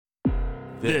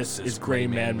This is Gray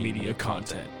Man Media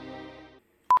content.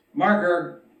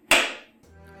 Marker.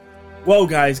 Whoa,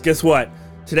 guys, guess what?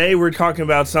 Today we're talking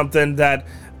about something that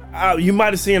you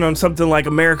might have seen on something like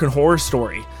American Horror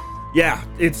Story. Yeah,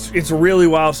 it's a really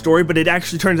wild story, but it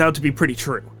actually turns out to be pretty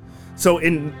true. So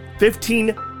in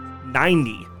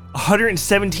 1590,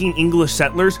 117 English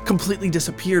settlers completely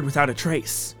disappeared without a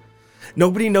trace.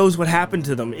 Nobody knows what happened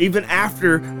to them. Even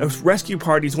after rescue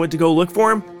parties went to go look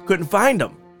for them, couldn't find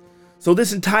them. So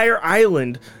this entire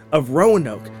island of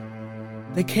Roanoke,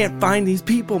 they can't find these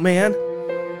people, man.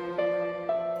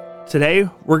 Today,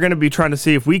 we're going to be trying to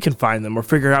see if we can find them or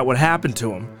figure out what happened to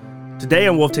them. Today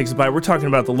on Wolf Takes a Bite, we're talking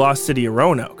about the lost city of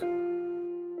Roanoke.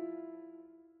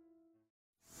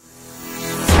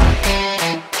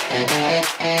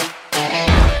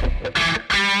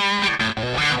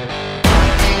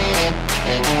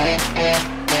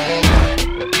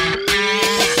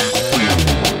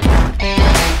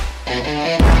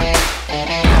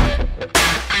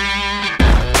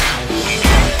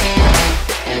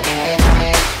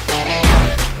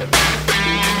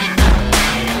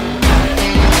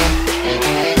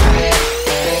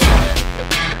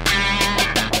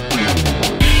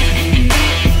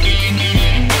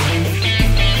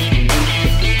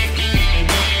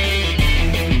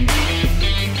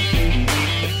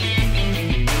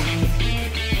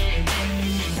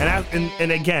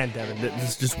 And again, Devin,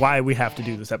 this is just why we have to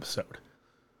do this episode.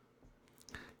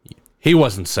 He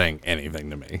wasn't saying anything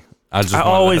to me. I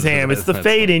always am. It's the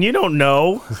fade-in. You don't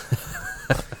know.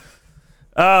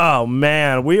 Oh,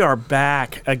 man. We are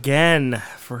back again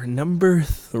for number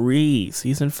 3,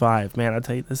 season 5. Man, I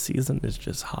tell you, this season is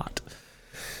just hot.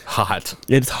 Hot.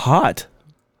 It's hot.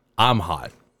 I'm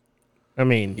hot. I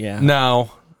mean, yeah. No.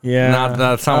 Yeah.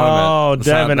 That's not what I meant. Oh,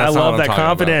 Devin, I love that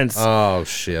confidence. Oh,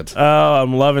 shit. Oh,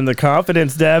 I'm loving the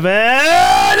confidence, Devin.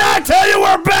 I tell you,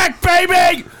 we're back,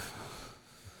 baby!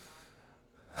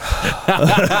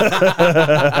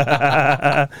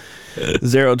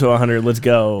 0 to 100, let's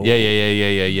go. Yeah.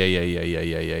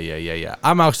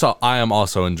 I am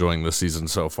also enjoying this season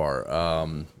so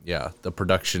far. Yeah, the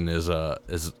production is a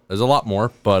lot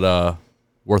more, but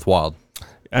worthwhile.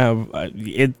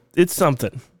 It's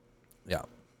something. Yeah.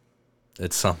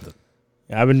 It's something.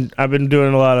 Yeah, I've been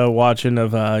doing a lot of watching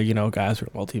of guys who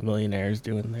are multimillionaires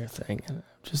doing their thing, and I'm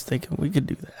just thinking we could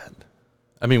do that.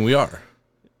 I mean, we are.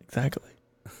 Exactly.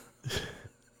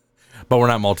 But we're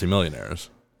not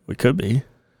multimillionaires. We could be.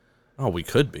 Oh, we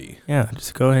could be. Yeah,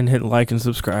 just go ahead and hit like and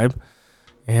subscribe,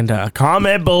 and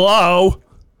comment below.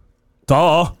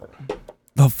 Duh.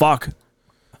 The fuck.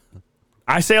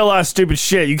 I say a lot of stupid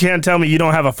shit. You can't tell me you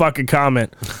don't have a fucking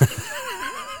comment.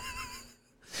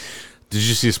 Did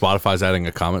you see Spotify's adding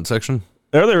a comment section?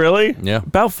 Are they really? Yeah.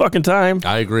 About fucking time.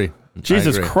 I agree.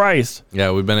 Jesus Christ. Yeah,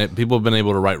 people have been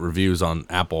able to write reviews on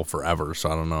Apple forever,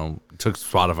 so I don't know. It took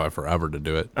Spotify forever to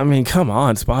do it. I mean, come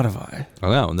on, Spotify. I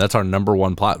know, and that's our number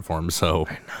 1 platform, so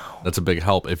I know. That's a big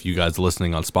help if you guys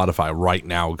listening on Spotify right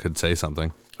now could say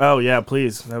something. Oh, yeah,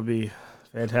 please. That would be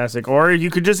fantastic. Or you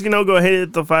could just, go ahead and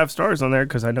hit the 5 stars on there,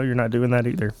 because I know you're not doing that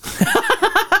either.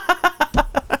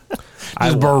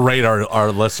 Just berate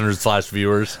our listeners /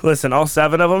 viewers. Listen, all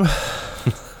 7 of them.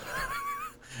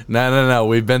 No.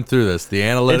 We've been through this. The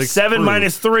analytics. It's 7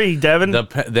 minus 3, Devin.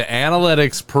 The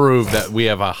analytics prove that we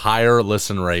have a higher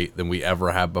listen rate than we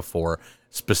ever have before,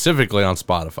 specifically on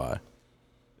Spotify.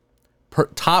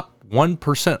 Top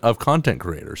 1% of content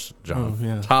creators, John. Oh,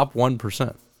 yeah. Top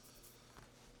 1%.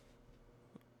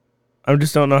 I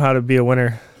just don't know how to be a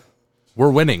winner. We're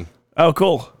winning. Oh,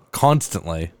 cool.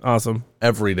 Constantly. Awesome.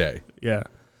 Every day. Yeah.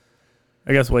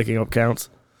 I guess waking up counts.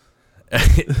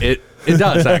 It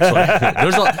does, actually.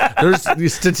 There's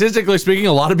statistically speaking,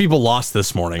 a lot of people lost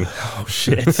this morning. Oh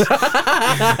shit.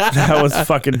 That was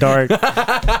fucking dark.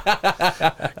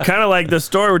 Kind of like the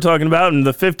story we're talking about in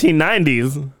the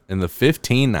 1590s. In the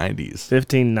 1590s.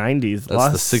 1590s.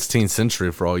 That's the 16th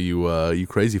century for all you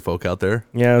crazy folk out there.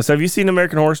 Yeah, so have you seen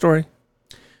American Horror Story?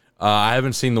 I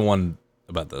haven't seen the one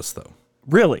about this though.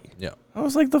 Really? Yeah. That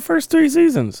was like the first 3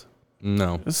 seasons.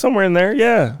 No. It's somewhere in there,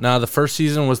 yeah. No, the first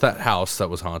season was that house that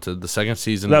was haunted. The second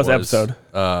season was episode.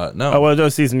 No. Oh, well, no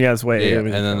season, yes, wait. Yeah,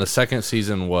 and then the second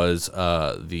season was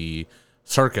the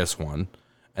circus one.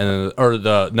 And then,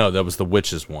 that was the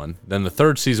witches one. Then the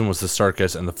third season was the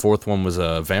circus, and the fourth one was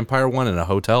a vampire one in a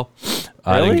hotel.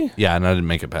 Really? Yeah, and I didn't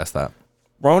make it past that.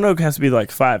 Roanoke has to be like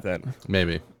 5 then.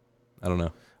 Maybe. I don't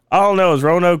know. All I know is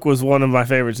Roanoke was one of my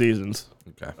favorite seasons.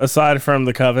 Okay. Aside from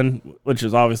the Coven, which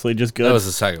is obviously just good. That was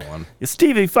the second one.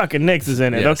 Stevie fucking Nicks is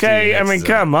in it, Yeah, okay? Stevie I Nicks mean, is in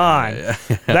come it. on. Yeah.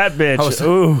 That bitch.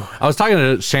 Ooh. I was talking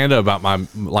to Shanda about my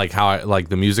how I like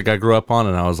the music I grew up on,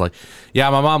 and I was like, yeah,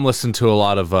 my mom listened to a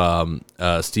lot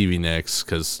of Stevie Nicks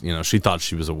because she thought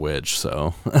she was a witch.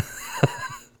 So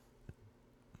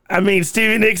I mean,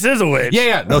 Stevie Nicks is a witch.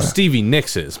 yeah, no, Stevie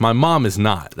Nicks is. My mom is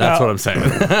not. That's what I'm saying.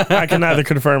 I can neither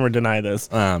confirm or deny this.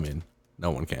 I mean,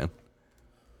 no one can.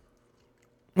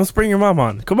 Let's bring your mom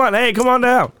on. Come on, hey, come on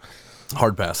down.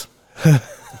 Hard pass. That'd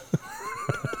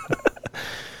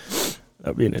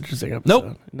be an interesting episode.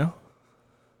 Nope. No?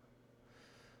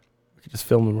 We could just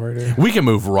film the murder. We can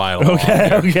move right along.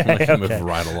 Okay. We can move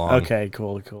right along. Okay,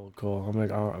 cool. I'm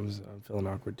feeling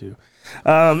awkward too.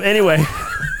 Anyway,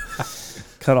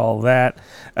 cut all that.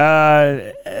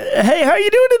 Hey, how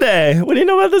you doing today? What do you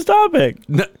know about this topic?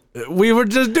 No, we were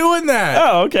just doing that.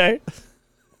 Oh, okay.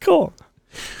 Cool.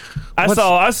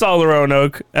 I saw the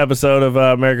Roanoke episode of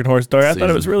American Horror Story. I thought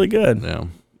it was really good. Yeah.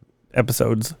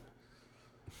 Episodes.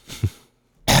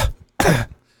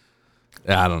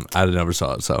 Yeah, I never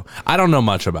saw it, so I don't know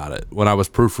much about it. When I was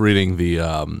proofreading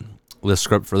the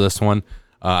script for this one,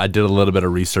 I did a little bit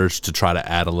of research to try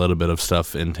to add a little bit of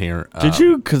stuff in here. Did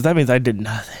you? Because that means I did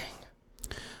nothing.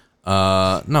 No,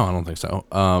 I don't think so.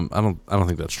 I don't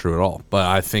think that's true at all. But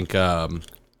I think, I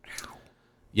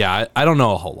don't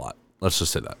know a whole lot. Let's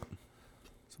just say that.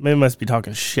 So maybe I must be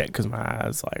talking shit because my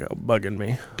eyes like are bugging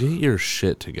me. Get your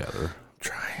shit together. I'm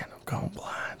trying. I'm going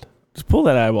blind. Just pull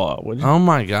that eyeball out, would you? Oh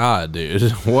my god, dude!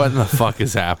 What in the fuck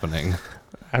is happening?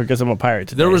 I guess I'm a pirate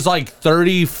today. There was like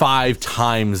 35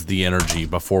 times the energy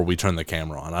before we turned the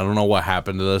camera on. I don't know what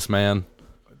happened to this man.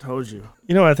 I told you.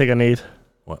 You know what I think I need?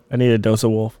 What? I need a dose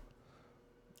of wolf.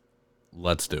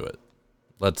 Let's do it.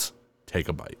 Let's take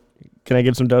a bite. Can I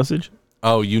get some dosage?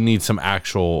 Oh, you need some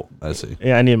actual. I see.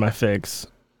 Yeah, I need my fix.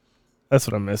 That's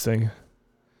what I'm missing.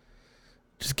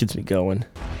 Just gets me going.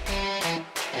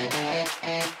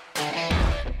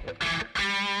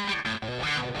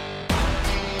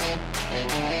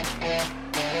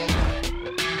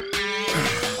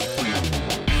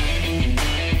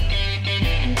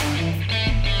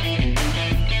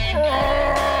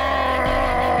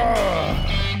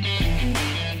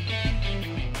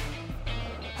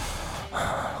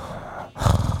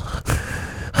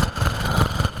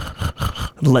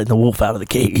 Letting the wolf out of the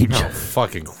cage. Oh,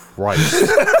 fucking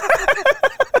Christ.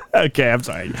 Okay, I'm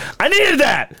sorry. I needed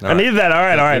that. All I needed that. All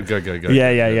right. Good.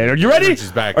 Yeah. Are you ready?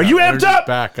 Energy's back Are you up. amped up?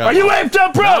 Back up? Are you amped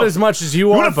up, bro? Not as much as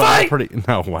you are, wanna but I'm fight? pretty.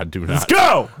 No, I do not. Let's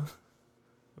go.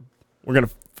 We're not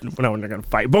gonna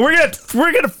fight, but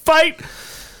we're gonna fight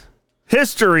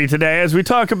history today as we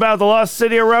talk about the lost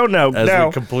city of Roanoke. As now,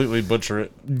 we completely butcher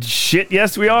it. shit,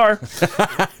 yes, we are.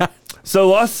 So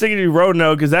Lost City of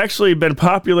Roanoke has actually been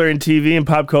popular in TV and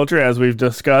pop culture, as we've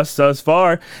discussed thus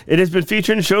far. It has been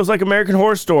featured in shows like American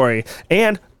Horror Story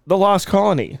and The Lost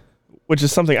Colony, which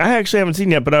is something I actually haven't seen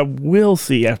yet, but I will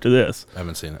see after this. I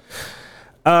haven't seen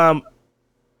it.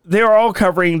 They are all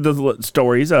covering the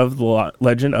stories of the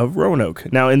legend of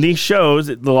Roanoke. Now, in these shows,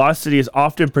 the Lost City is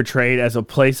often portrayed as a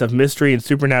place of mystery and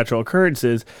supernatural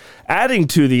occurrences, adding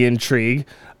to the intrigue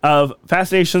of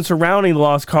fascination surrounding the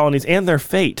lost colonies and their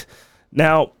fate.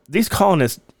 Now, these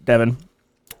colonists, Devin,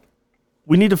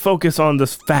 we need to focus on the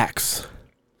facts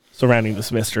surrounding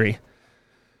this mystery,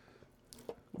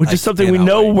 which is something we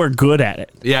know we're good at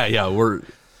it. Yeah.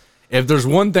 If there's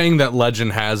one thing that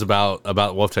legend has about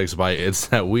Wolf Takes a Bite, it's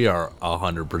that we are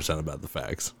 100% about the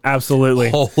facts. Absolutely.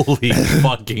 Holy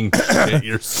fucking shit,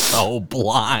 you're so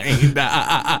blind.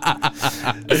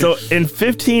 So in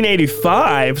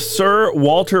 1585, Sir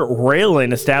Walter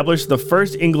Raylan established the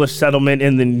first English settlement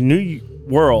in the New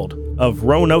World of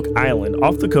Roanoke Island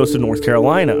off the coast of North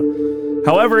Carolina.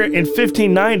 However, in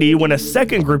 1590, when a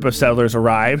second group of settlers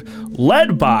arrived,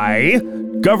 led by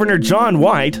Governor John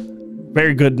White,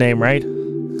 very good name, right?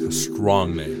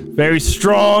 Strong name. Very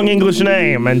strong English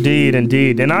name, indeed.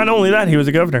 And not only that, he was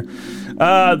a governor.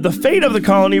 The fate of the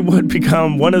colony would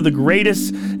become one of the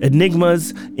greatest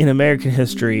enigmas in American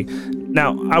history.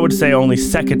 Now, I would say only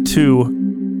second to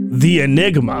the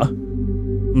Enigma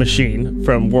machine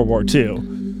from World War II.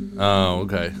 Oh,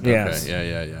 okay. Yes.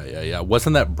 Okay. Yeah.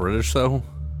 Wasn't that British, though?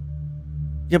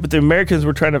 Yeah, but the Americans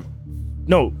were trying to...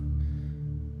 No.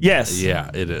 Yes.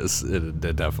 Yeah, it is. It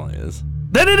definitely is.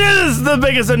 Then it is the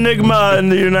biggest enigma in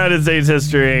the United States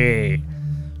history.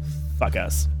 Fuck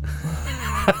us.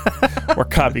 We're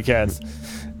copycats.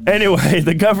 Anyway,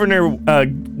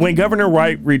 when Governor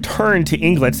White returned to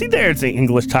England, see there's the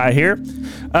English tie here,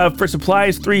 for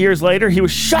supplies 3 years later, he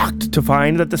was shocked to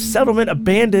find that the settlement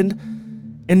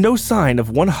abandoned and no sign of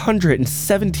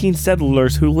 117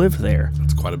 settlers who live there.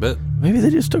 That's quite a bit. Maybe they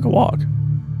just took a walk.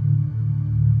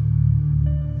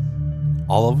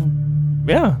 All of them?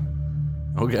 Yeah,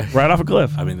 Okay. right off a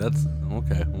cliff. I mean, that's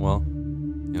okay. Well,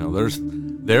 you know, there's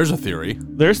a theory.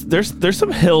 There's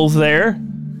some hills there.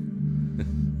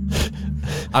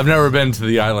 I've never been to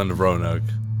the island of Roanoke,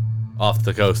 off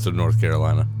the coast of North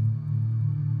Carolina.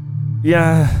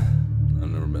 Yeah, I've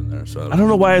never been there, so I don't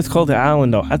know why it's called the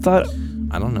island though. I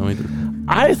don't know either.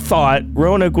 I thought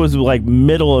Roanoke was like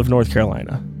middle of North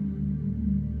Carolina.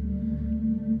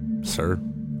 Sir,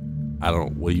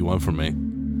 what do you want from me?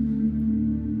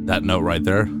 That note right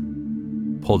there,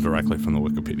 pulled directly from the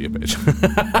Wikipedia page.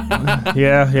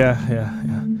 Yeah.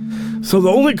 So the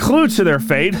only clue to their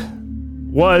fate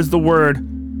was the word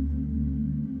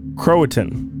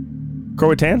Croatan.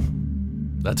 Croatan?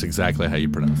 That's exactly how you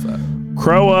pronounce that.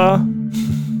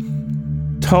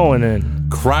 Croatoan.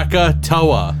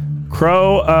 Krakatoa.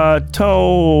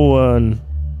 Croatoan.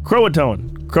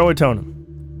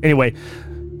 Anyway,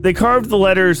 they carved the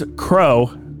letters crow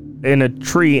in a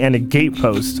tree and a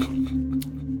gatepost.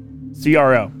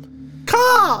 CRO.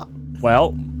 Ka!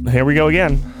 Well, here we go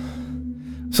again.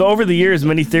 So over the years,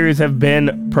 many theories have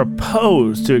been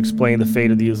proposed to explain the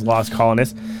fate of these lost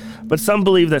colonists, but some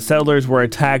believe that settlers were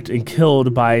attacked and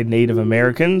killed by Native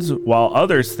Americans, while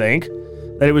others think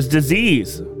that it was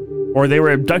disease, or they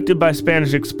were abducted by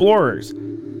Spanish explorers.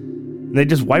 And they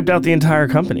just wiped out the entire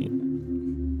company.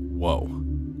 Whoa.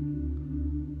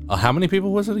 How many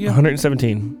people was it again?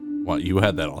 117. Well, you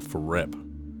had that off for rip.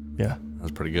 Yeah.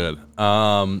 That's pretty good.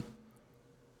 Yeah,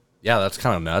 that's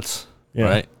kind of nuts. Yeah.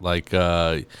 Right? Like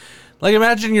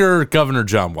imagine you're Governor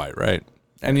John White, right?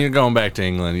 And you're going back to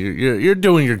England. You're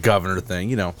doing your governor thing,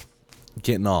 you know,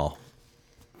 getting all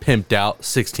pimped out,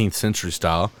 16th century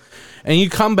style. And you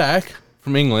come back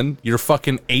from England, your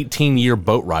fucking 18-year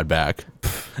boat ride back.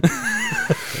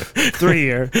 3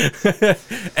 year.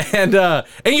 And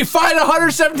you find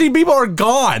 117 people are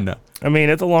gone. I mean,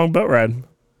 it's a long boat ride.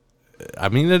 I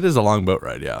mean, it is a long boat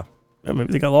ride, yeah.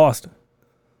 Maybe they got lost.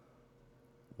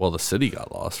 Well, the city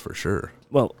got lost for sure.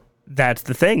 Well, that's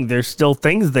the thing. There's still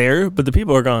things there, but the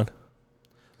people are gone.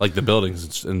 Like the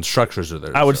buildings and structures are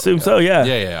there. I would assume so, yeah.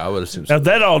 Yeah, I would assume so. Now,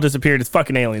 that all disappeared. It's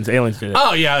fucking aliens. Aliens did it.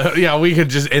 Oh, yeah, we could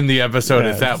just end the episode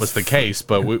Yeah. if that was the case,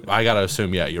 but I gotta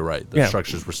assume, yeah, you're right. The Yeah.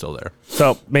 structures were still there.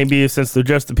 So maybe since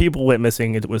just the people went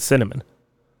missing, it was Cinnamon.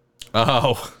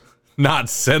 Oh, not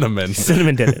Cinnamon.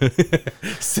 Cinnamon did it.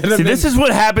 Cinnamon, See, this is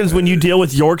what happens when you deal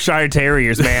with Yorkshire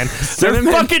Terriers, man. They're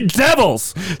Cinnamon- fucking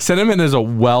devils. Cinnamon is a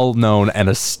well-known and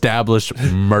established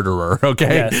murderer,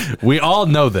 okay? Yes. We all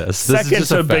know this. This Second is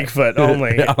just to a fact. Bigfoot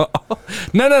only.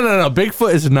 No.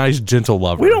 Bigfoot is a nice, gentle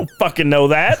lover. We don't fucking know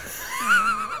that.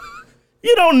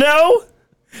 You don't know?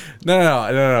 No.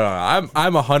 I'm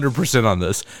 100% on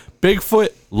this. Bigfoot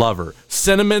lover.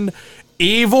 Cinnamon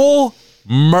evil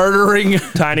murdering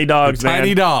Tiny dogs, man.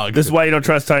 tiny dog. This is why you don't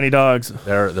trust tiny dogs.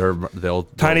 They'll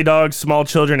Tiny dogs, small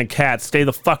children, and cats. Stay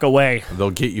the fuck away. they'll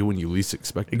get you when you least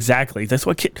expect it. Exactly. That's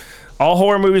what all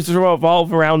horror movies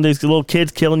revolve around these little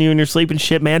kids killing you in your sleep and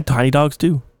shit, man. Tiny dogs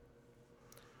too.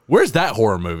 Where's that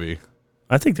horror movie?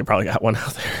 I think they probably got one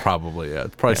out there. Probably, yeah.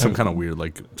 It's probably some kind of weird,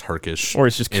 like, Turkish Or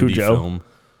it's just indie Cujo. film.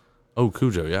 Oh,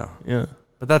 Cujo, yeah. Yeah.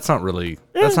 But that's not really,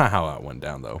 that's not how that went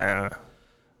down, though.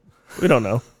 We don't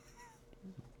know.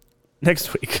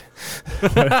 Next week.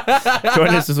 Join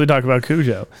us as we talk about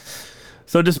Cujo.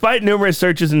 So despite numerous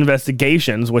searches and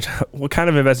investigations, what kind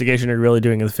of investigation are you really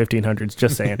doing in the 1500s?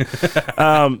 Just saying.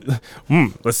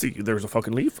 Let's see. There's a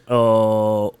fucking leaf.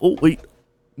 Oh, wait.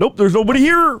 Nope, there's nobody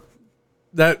here.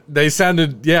 They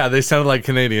sounded like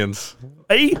Canadians.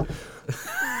 Hey.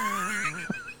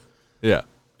 Yeah.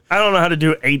 I don't know how to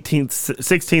do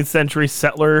 16th century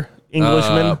settler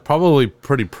Englishmen. Probably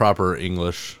pretty proper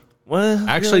English. Well,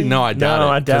 Actually, really? no, I doubt No,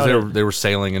 it. I doubt it. They were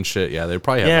sailing and shit. Yeah, they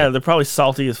probably have Yeah, they're probably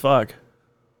salty as fuck.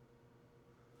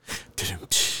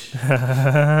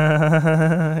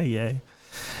 Yay.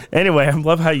 Anyway, I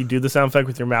love how you do the sound effect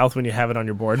with your mouth when you have it on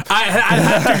your board. I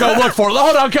have to go look for it.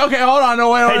 Hold on, okay, hold on.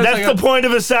 No, wait, Hey, that's the point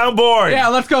of a soundboard. Yeah,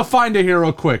 let's go find it here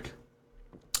real quick.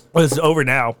 Well, it's over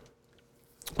now.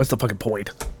 What's the fucking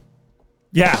point?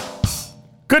 Yeah.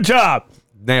 Good job.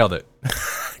 Nailed it.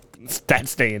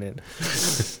 That's staying in.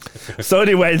 So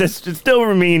anyway, this still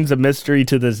remains a mystery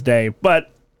to this day, but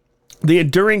the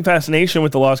enduring fascination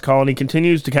with the lost colony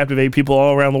continues to captivate people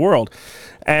all around the world.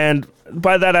 And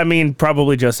by that, I mean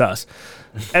probably just us,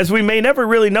 as we may never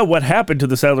really know what happened to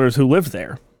the settlers who lived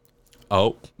there.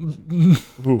 Oh.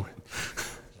 Ooh.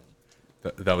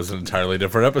 That was an entirely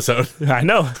different episode. I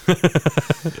know.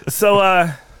 So,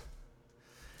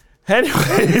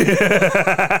 Anyway,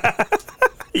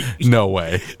 No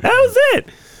way. that was it.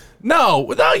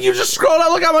 No, you just scroll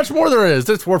down. Look how much more there is.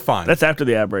 We're fine. That's after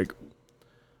the ad break.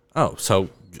 Oh, so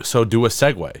do a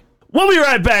segue. We'll be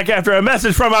right back after a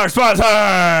message from our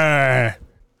sponsor.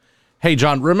 Hey,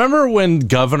 John, remember when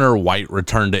Governor White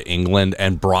returned to England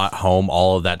and brought home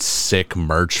all of that sick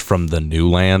merch from the new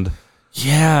land?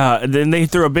 Yeah, and then they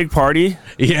threw a big party.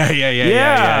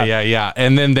 Yeah.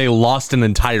 And then they lost an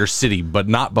entire city, but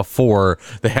not before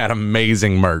they had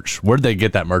amazing merch. Where'd they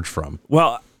get that merch from?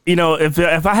 Well, you know, if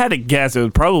I had to guess, it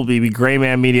would probably be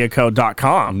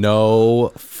graymanmediaco.com. No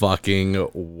fucking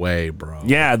way, bro.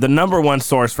 Yeah, the #1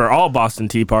 source for all Boston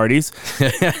Tea parties.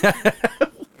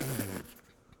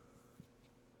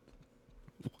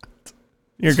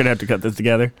 You're going to have to cut this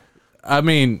together. I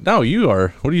mean, no, you are.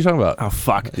 What are you talking about? Oh,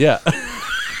 fuck. Yeah.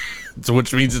 So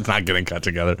which means it's not getting cut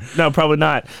together. No, probably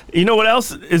not. You know what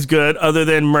else is good other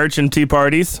than merch and tea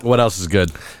parties? What else is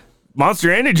good?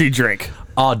 Monster Energy drink.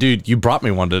 Oh, dude, you brought me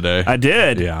one today. I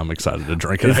did. Yeah, I'm excited to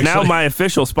drink it. It's now my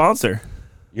official sponsor.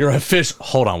 You're a fish.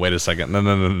 Hold on, wait a second.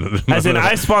 No. As in,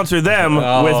 I sponsor them with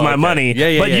my money.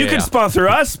 Yeah, but you can sponsor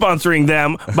us sponsoring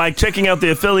them by checking out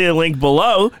the affiliate link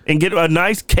below and get a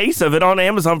nice case of it on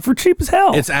Amazon for cheap as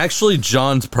hell. It's actually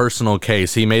John's personal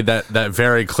case. He made that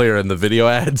very clear in the video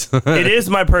ads. It is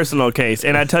my personal case.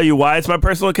 And I tell you why it's my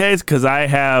personal case, because I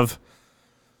have,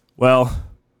 well,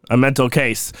 a mental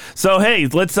case. So, hey,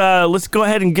 let's go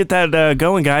ahead and get that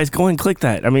going, guys. Go and click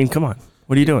that. I mean, come on.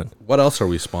 What are you doing? What else are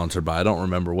we sponsored by? I don't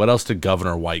remember. What else did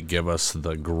Governor White give us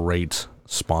the great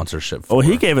sponsorship for? Oh,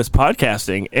 he gave us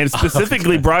podcasting and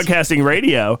specifically broadcasting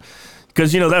radio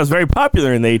because, you know, that was very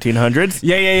popular in the 1800s.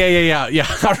 Yeah.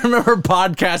 I remember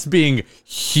podcasts being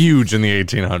huge in the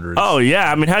 1800s. Oh, yeah.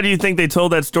 I mean, how do you think they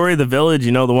told that story, The Village,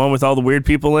 you know, the one with all the weird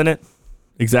people in it?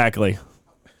 Exactly.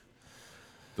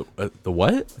 The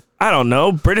what? I don't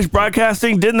know. British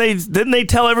Broadcasting, didn't they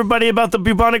tell everybody about the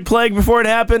bubonic plague before it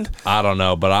happened? I don't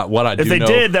know, but what I do know, if they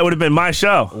did, that would have been my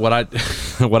show. What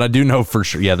I do know for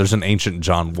sure, yeah, there's an ancient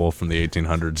John Wolfe from the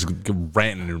 1800s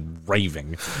ranting and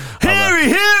raving.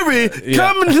 Harry,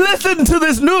 come and listen to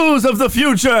this news of the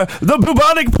future. The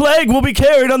bubonic plague will be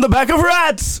carried on the back of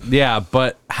rats. Yeah,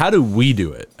 but how do we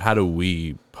do it? How do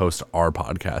we post our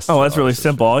podcast? Oh, that's really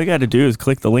simple. All you got to do is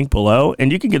click the link below,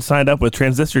 and you can get signed up with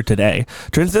Transistor today.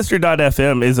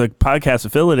 Transistor.fm is a podcast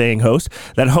affiliating host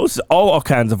that hosts all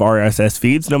kinds of RSS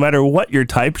feeds, no matter what your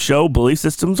type, show, belief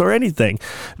systems, or anything.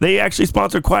 They actually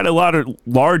sponsor quite a lot of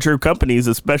larger companies,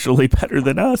 especially better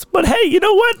than us. But hey, you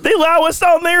know what? They allow us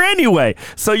on there anyway.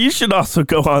 So you should also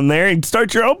go on there and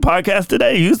start your own podcast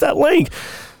today. Use that link.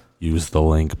 Use the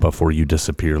link before you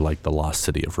disappear like the lost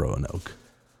city of Roanoke.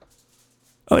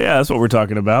 Oh, yeah, that's what we're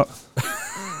talking about.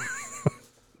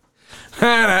 All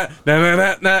right,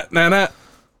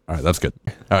 that's good.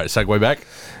 All right, segue back.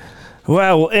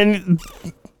 Well, and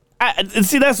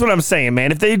see, that's what I'm saying,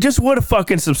 man. If they just would have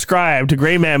fucking subscribed to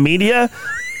Gray Man Media,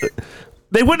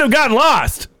 they wouldn't have gotten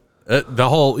lost. The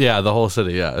whole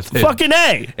city, yeah. Fucking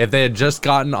A. If they had just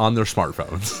gotten on their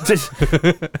smartphones.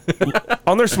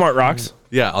 On their smart rocks.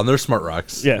 Yeah, on their smart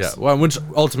rocks. Yes. Yeah. Well, which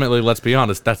ultimately, let's be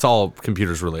honest, that's all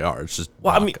computers really are. It's just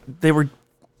Well, I mean, they were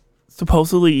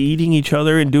supposedly eating each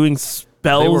other and doing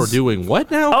spells. They were doing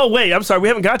what now? Oh, wait, I'm sorry. We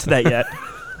haven't got to that yet.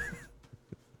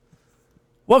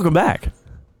 Welcome back.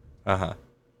 Uh-huh.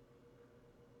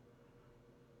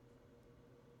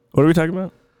 What are we talking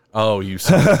about? Oh, you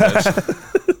son of a bitch.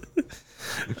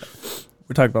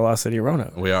 We're talking about Lost City of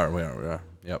Roanoke. We are.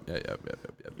 Yep.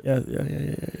 Yeah.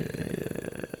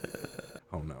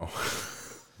 Oh, no.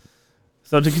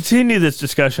 So to continue this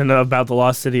discussion about the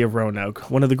Lost City of Roanoke,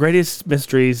 one of the greatest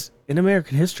mysteries in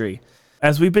American history,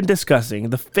 as we've been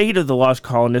discussing, the fate of the lost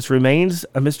colonists remains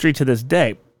a mystery to this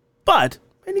day. But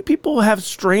many people have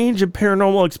strange and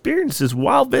paranormal experiences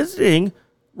while visiting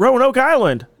Roanoke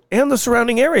Island and the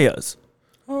surrounding areas.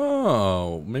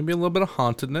 Oh, maybe a little bit of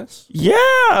hauntedness. Yeah.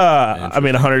 I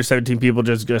mean, 117 people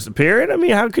just disappeared. I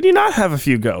mean, how could you not have a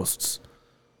few ghosts?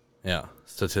 Yeah,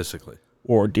 statistically.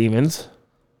 Or demons.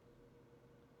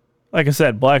 Like I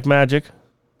said, black magic.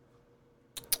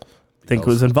 I think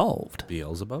was involved.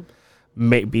 Beelzebub?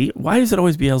 Maybe. Why is it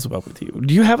always Beelzebub with you?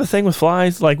 Do you have a thing with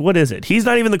flies? Like, what is it? He's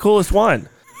not even the coolest one.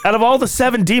 Out of all the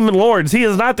 7 demon lords, he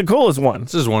is not the coolest one.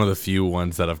 This is one of the few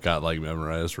ones that I've got, like,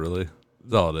 memorized, really.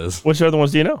 That's all it is. Which other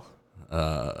ones do you know?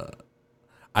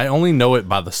 I only know it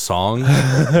by the song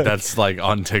that's, like,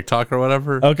 on TikTok or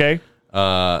whatever. Okay.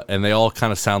 And they all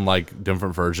kind of sound like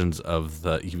different versions of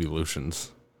the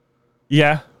evolutions.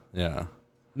 Yeah. Yeah.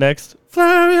 Next.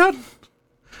 Flareon.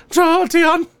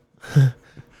 Jolteon.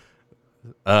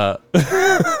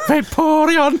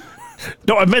 Vaporeon.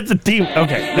 No, I meant the team.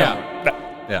 Okay.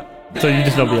 Yeah. So you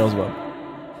just know Beelzebub.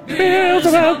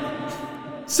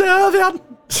 Beelzebub. Sylvia.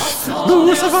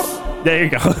 Lucifer. There you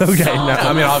go. Okay. No.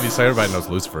 I mean, obviously, everybody knows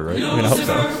Lucifer, right? I mean, I hope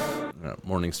so. Yeah,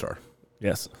 Morning Star.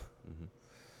 Yes.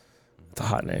 It's a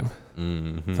hot name.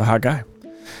 It's a hot guy.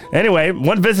 Anyway,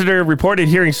 one visitor reported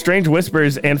hearing strange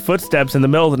whispers and footsteps in the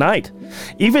middle of the night.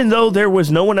 Even though there was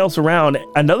no one else around,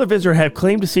 another visitor had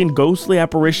claimed to see ghostly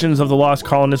apparitions of the lost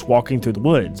colonists walking through the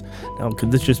woods. Now,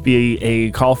 could this just be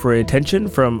a call for attention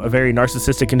from a very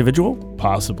narcissistic individual?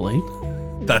 Possibly.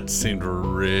 That seemed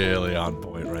really on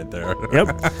point right there.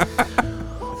 Yep.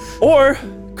 Or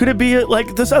could it be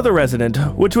like this other resident,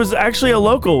 which was actually a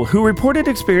local who reported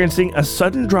experiencing a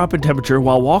sudden drop in temperature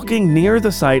while walking near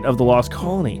the site of the lost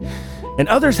colony? And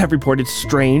others have reported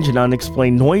strange and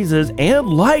unexplained noises and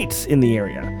lights in the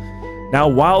area. Now,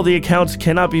 while the accounts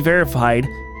cannot be verified,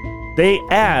 they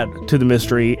add to the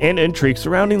mystery and intrigue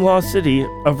surrounding the lost city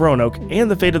of Roanoke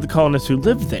and the fate of the colonists who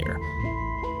lived there.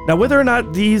 Now, whether or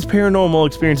not these paranormal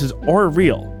experiences are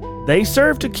real, they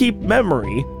serve to keep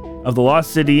memory of the lost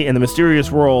city and the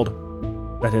mysterious world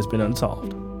that has been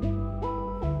unsolved.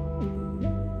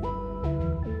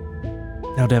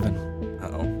 Now, Devin.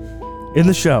 Uh-oh. In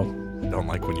the show. I don't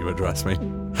like when you address me.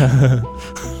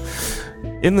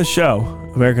 In the show,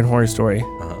 American Horror Story,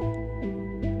 Uh-huh.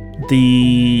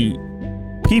 the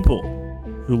people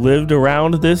who lived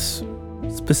around this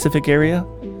specific area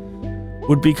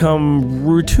would become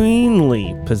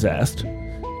routinely possessed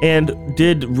and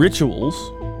did rituals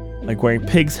like wearing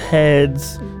pigs'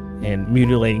 heads and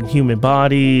mutilating human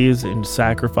bodies and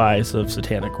sacrifice of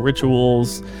satanic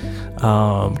rituals,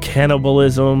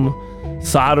 cannibalism,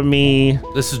 sodomy.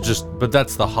 This is just, but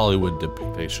that's the Hollywood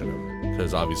depiction of it,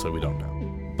 because obviously we don't know.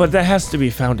 But that has to be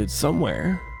founded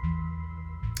somewhere.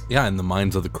 Yeah, in the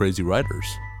minds of the crazy writers.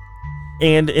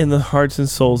 And in the hearts and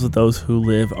souls of those who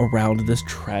live around this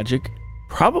tragic,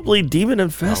 probably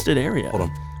demon-infested area. Hold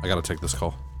on, I gotta take this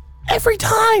call. Every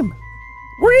time!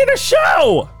 We're in a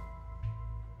show!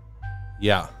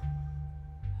 Yeah.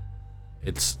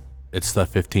 It's the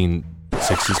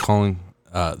 1560s calling.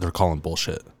 They're calling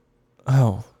bullshit.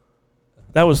 Oh.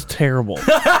 That was terrible.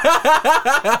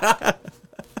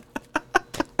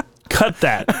 Cut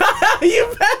that.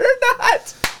 You better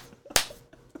not!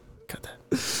 Cut that.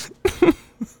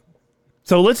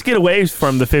 So let's get away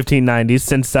from the 1590s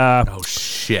since... Oh,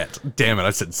 shit. Damn it,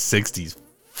 I said 60s.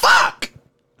 Fuck!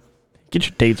 Get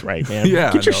your dates right, man.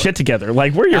 Yeah, Get your shit together.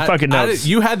 Like, where are your fucking notes?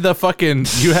 You had the fucking...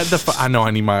 I know,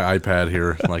 I need my iPad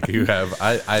here. Like you have...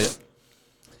 I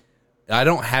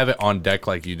don't have it on deck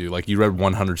like you do. Like, you read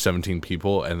 117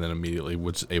 people and then immediately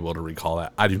was able to recall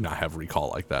that. I do not have recall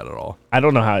like that at all. I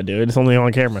don't know how to do it. It's only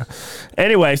on camera.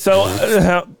 Anyway, so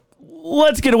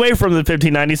let's get away from the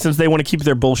 1590s since they want to keep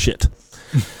their bullshit.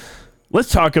 Let's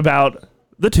talk about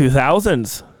the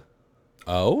 2000s.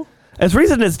 Oh? As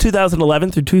recent as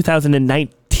 2011 through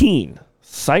 2019,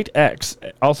 Site X,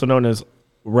 also known as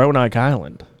Roanoke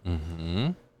Island.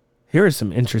 Mm-hmm. Here are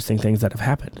some interesting things that have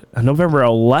happened. On November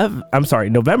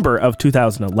of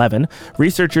 2011,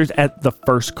 researchers at the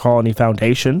First Colony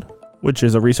Foundation, which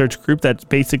is a research group that's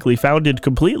basically founded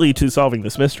completely to solving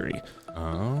this mystery.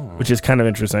 Oh. Which is kind of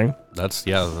interesting. There's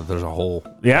a whole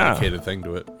dedicated thing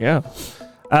to it. Yeah.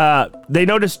 They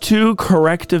noticed 2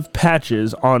 corrective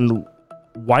patches on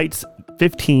White's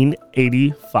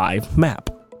 1585 map.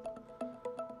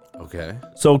 Okay.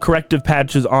 So corrective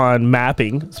patches on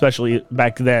mapping, especially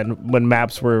back then when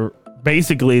maps were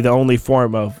basically the only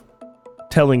form of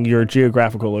telling your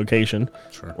geographical location.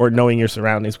 Sure. Or knowing your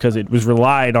surroundings, because it was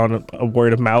relied on a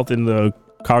word of mouth in the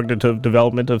cognitive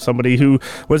development of somebody who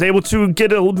was able to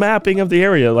get a mapping of the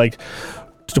area, like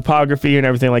topography and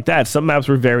everything like that. Some maps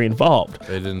were very involved.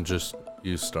 They didn't just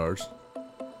use stars?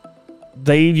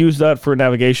 They used that for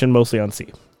navigation, mostly on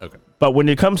sea. Okay. But when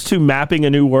it comes to mapping a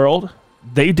new world,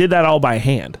 they did that all by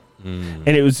hand. And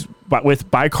it was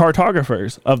by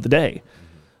cartographers of the day.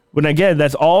 But again,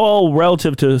 that's all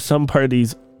relative to some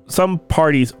party's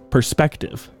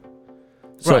perspective.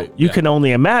 So you can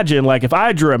only imagine, like, if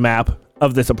I drew a map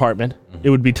of this apartment, it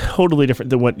would be totally different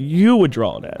than what you would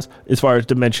draw it as far as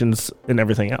dimensions and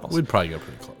everything else. We'd probably get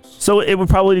pretty close. So it would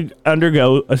probably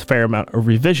undergo a fair amount of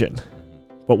revision.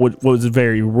 But what was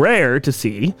very rare to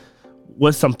see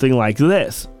was something like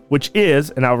this, which is,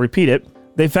 and I'll repeat it,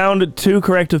 they found 2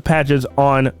 corrective patches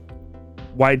on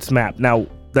White's map. Now,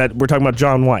 that we're talking about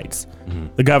John White's,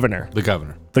 the governor.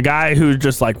 The guy who's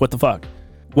just like, what the fuck?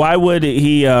 Why would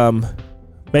he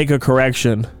make a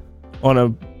correction on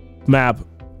a map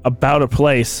about a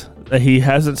place that he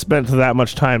hasn't spent that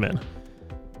much time in?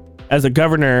 As a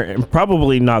governor, and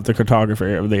probably not the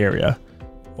cartographer of the area,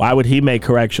 Why would he make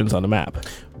corrections on the map?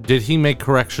 Did he make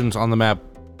corrections on the map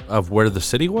of where the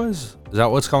city was? Is that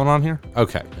what's going on here?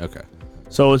 Okay.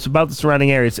 So it's about the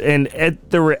surrounding areas. And at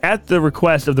the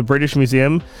request of the British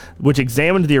Museum, which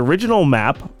examined the original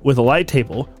map with a light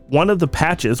table, one of the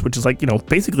patches, which is like,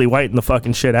 basically whiting the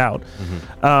fucking shit out,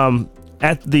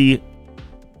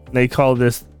 they call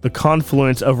this the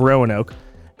confluence of Roanoke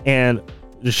and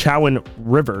the Chowan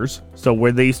Rivers, so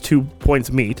where these 2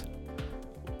 points meet,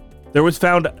 there was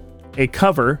found a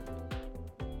cover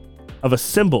of a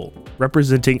symbol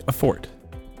representing a fort.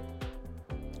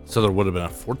 So there would have been a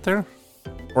fort there?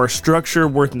 Or a structure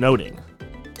worth noting.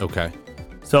 Okay.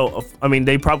 So,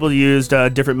 they probably used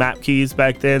different map keys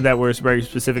back then that were very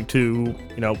specific to,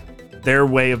 their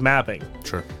way of mapping.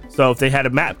 Sure. So if they had a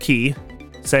map key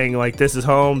saying, like, this is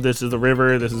home, this is the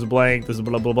river, this is blank, this is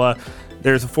blah, blah, blah,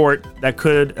 there's a fort, that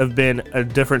could have been a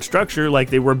different structure, like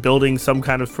they were building some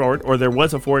kind of fort, or there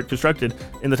was a fort constructed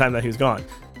in the time that he was gone.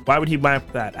 Why would he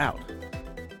map that out?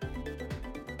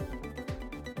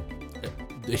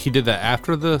 He did that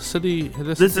after the city.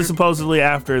 This is supposedly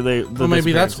after the well,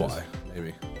 maybe that's why.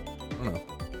 Maybe. I don't know.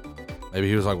 Maybe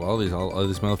he was like, well, all these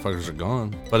motherfuckers are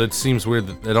gone. But it seems weird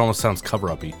that it almost sounds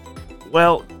cover-uppy.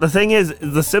 Well, the thing is,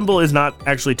 the symbol is not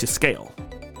actually to scale,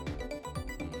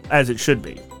 as it should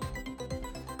be.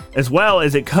 As well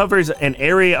as it covers an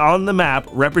area on the map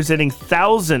representing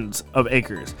thousands of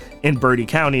acres in Bertie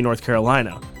County, North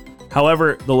Carolina.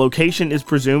 However, the location is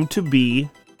presumed to be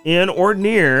in or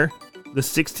near the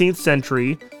 16th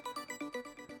century,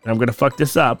 and I'm going to fuck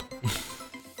this up,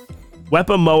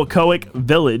 Wepamoecoic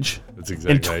Village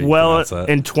in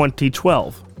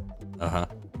 2012. Uh-huh.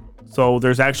 So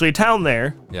there's actually a town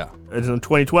there. Yeah. It's in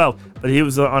 2012, but he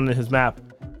was on his map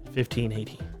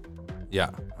 1580. Yeah.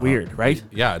 Weird, right?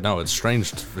 Yeah, no, it's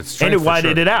strange. It's strange. And it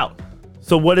widened it out.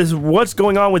 So what's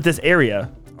going on with this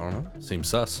area? I don't know. Seems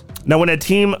sus. Now, when a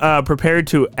team prepared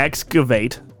to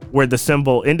excavate where the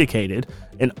symbol indicated,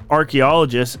 an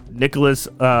archaeologist, Nicholas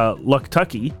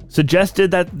Lucktucky,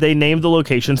 suggested that they name the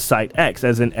location Site X,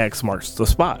 as in X marks the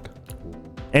spot.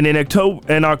 And in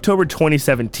October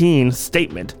 2017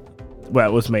 statement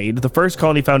that was made, the First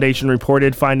Colony Foundation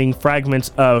reported finding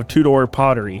fragments of Tudor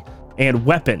pottery and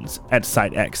weapons at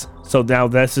Site X. So now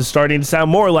this is starting to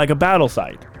sound more like a battle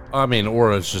site.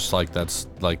 Or it's just like that's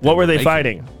like. What were they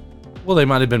fighting? Well, they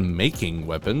might have been making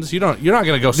weapons. You're not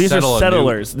gonna go. These are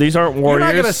settlers. These aren't warriors.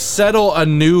 You're not gonna settle a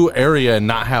new area and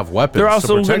not have weapons. They're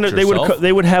also to protect yourself.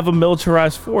 they would have a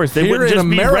militarized force. They wouldn't just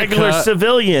be regular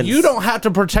civilians. You don't have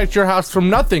to protect your house from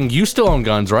nothing. You still own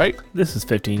guns, right? This is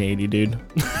 1580, dude.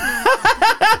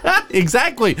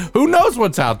 Exactly. Who knows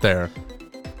what's out there?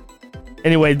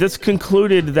 Anyway, this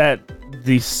concluded that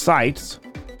the sites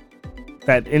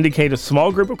that indicate a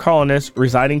small group of colonists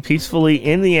residing peacefully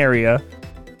in the area.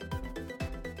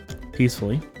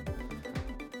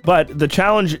 But the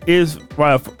challenge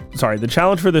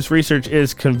for this research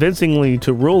is convincingly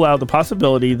to rule out the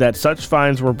possibility that such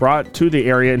finds were brought to the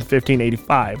area in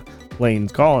 1585,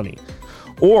 Lane's colony,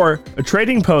 or a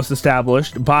trading post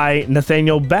established by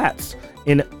Nathaniel Batts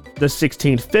in the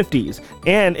 1650s.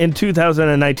 And in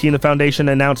 2019, the foundation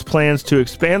announced plans to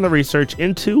expand the research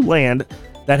into land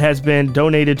that has been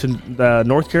donated to the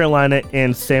North Carolina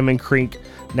and Salmon Creek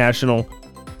National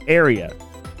Area.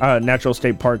 Natural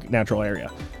State Park natural area.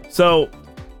 So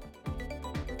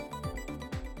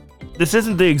this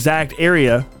isn't the exact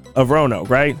area of Roanoke,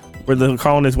 right? Where the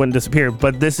colonists went and disappeared,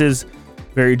 but this is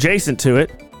very adjacent to it.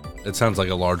 It sounds like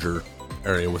a larger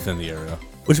area within the area.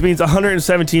 Which means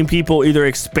 117 people either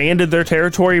expanded their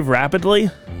territory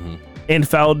rapidly and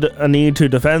felt a need to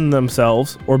defend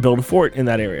themselves or build a fort in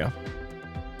that area.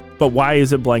 But why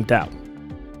is it blanked out?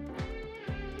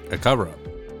 A cover-up.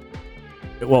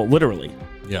 Well, literally.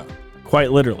 Yeah.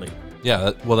 Quite literally.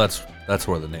 Yeah, that's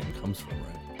where the name comes from,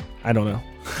 right? I don't know.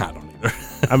 I don't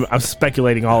either. I'm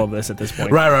speculating all of this at this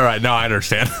point. Right. No, I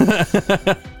understand.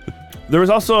 There was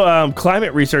also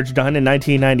climate research done in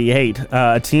 1998.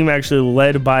 A team actually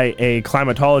led by a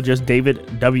climatologist,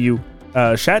 David W.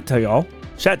 Shattile,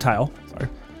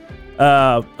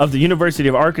 of the University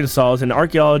of Arkansas, and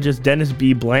archaeologist Dennis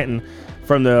B. Blanton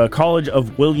from the College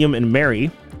of William and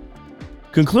Mary,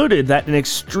 concluded that an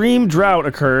extreme drought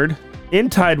occurred in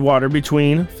tidewater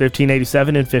between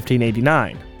 1587 and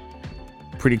 1589.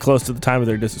 Pretty close to the time of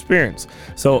their disappearance.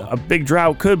 So a big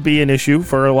drought could be an issue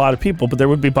for a lot of people, but there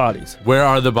would be bodies. Where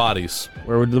are the bodies?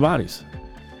 Where were the bodies?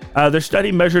 Their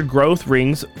study measured growth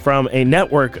rings from a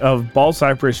network of ball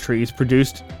cypress trees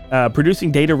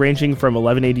producing data ranging from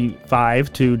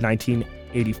 1185 to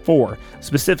 1984.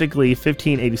 Specifically,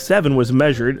 1587 was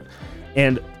measured,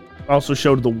 and also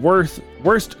showed the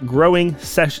worst growing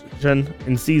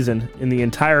season in the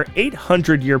entire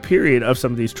 800-year period of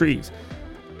some of these trees.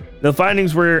 The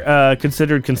findings were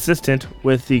considered consistent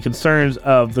with the concerns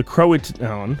of the Croatan.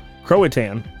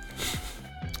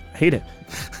 I hate it.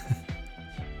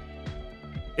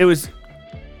 It was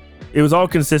all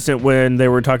consistent when they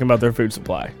were talking about their food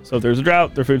supply. So if there's a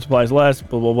drought, their food supply is less,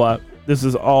 blah, blah, blah. This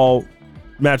is all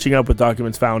matching up with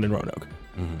documents found in Roanoke.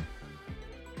 Mm-hmm.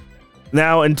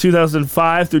 Now, in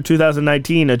 2005 through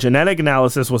 2019, a genetic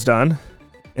analysis was done.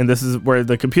 And this is where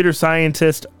the computer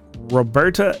scientist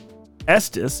Roberta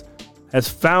Estes has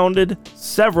founded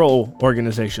several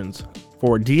organizations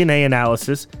for DNA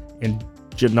analysis and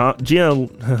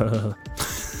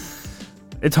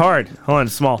it's hard. Hold on,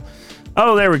 it's small.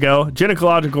 Oh, there we go.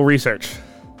 Gynecological research.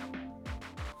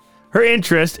 Her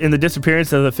interest in the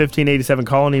disappearance of the 1587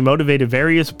 colony motivated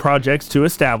various projects to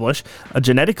establish a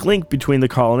genetic link between the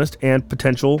colonists and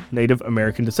potential Native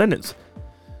American descendants.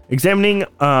 Examining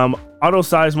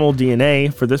autosomal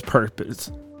DNA for this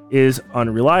purpose is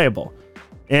unreliable,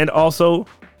 and also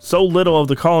so little of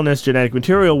the colonists' genetic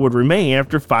material would remain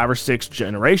after 5 or 6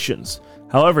 generations.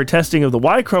 However, testing of the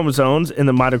Y chromosomes in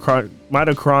the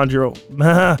mitochondrial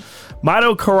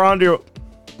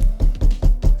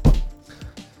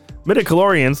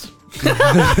midichlorians.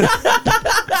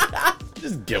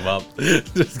 Just give up.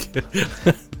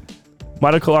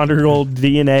 Mitochondrial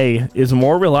DNA is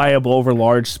more reliable over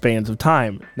large spans of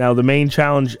time. Now, the main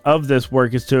challenge of this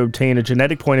work is to obtain a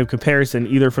genetic point of comparison,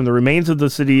 either from the remains of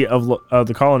the city of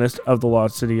the colonists of the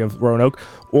lost city of Roanoke,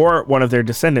 or one of their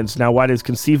descendants. Now, while it is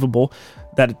conceivable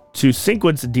that to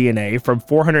sequence DNA from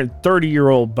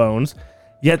 430-year-old bones,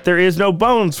 yet there is no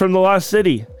bones from the lost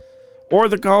city or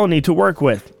the colony to work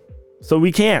with, so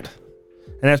we can't.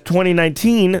 And as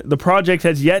 2019, the project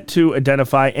has yet to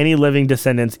identify any living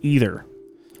descendants either.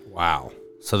 Wow.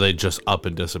 So they just up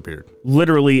and disappeared.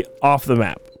 Literally off the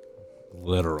map.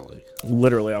 Literally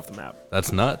off the map.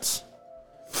 That's nuts.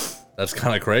 That's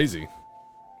kind of crazy.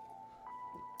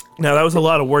 Now, that was a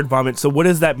lot of word vomit. So what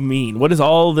does that mean? What does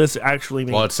all this actually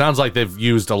mean? Well, it sounds like they've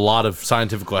used a lot of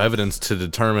scientific evidence to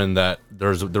determine that there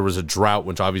was a drought,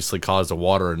 which obviously caused a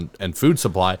water and food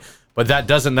supply. But that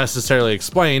doesn't necessarily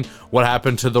explain what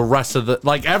happened to the rest of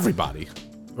everybody.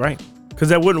 Right. Because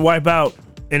that wouldn't wipe out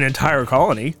an entire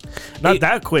colony. Not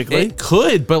that quickly. It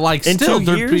could, but in still.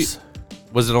 2 years?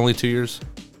 Was it only 2 years?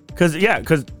 Because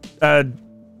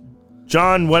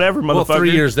John whatever motherfucker. Well,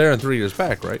 3 years there and 3 years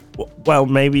back, right? Well,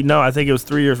 maybe. No, I think it was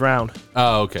 3 years round.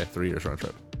 Oh, okay. 3 years round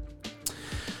trip.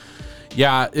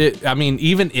 Yeah, I mean,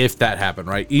 even if that happened,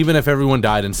 right? Even if everyone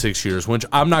died in 6 years, which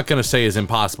I'm not going to say is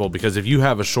impossible, because if you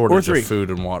have a shortage of food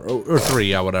and water, or 3,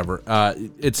 yeah, whatever,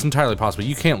 it's entirely possible.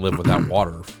 You can't live without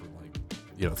water for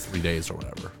 3 days or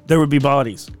whatever. There would be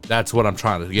bodies. That's what I'm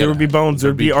trying to get. There would be bones.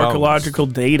 There would be archaeological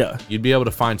data. You'd be able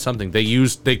to find something. They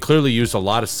clearly used a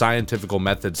lot of scientific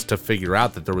methods to figure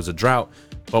out that there was a drought,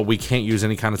 but we can't use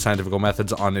any kind of scientific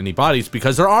methods on any bodies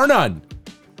because there are none.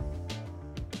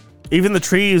 Even the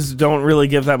trees don't really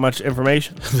give that much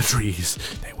information. The trees,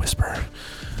 they whisper.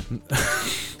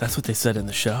 That's what they said in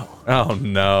the show. Oh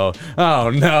no! Oh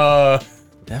no!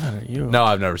 Devin, are you? No,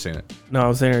 I've never seen it. No, I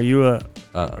was saying, are you a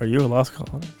lost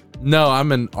colonist? No,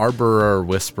 I'm an arbor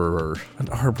whisperer. An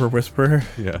arbor whisperer?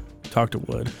 Yeah. Talk to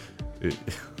wood.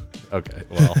 Okay,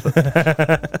 well,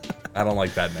 I don't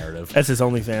like that narrative. That's his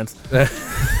OnlyFans.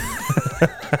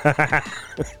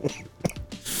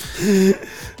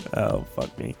 Oh,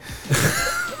 fuck me.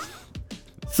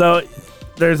 So,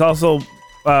 there's also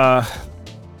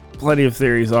plenty of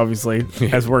theories, obviously,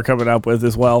 as we're coming up with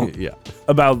as well,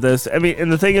 about this. I mean, and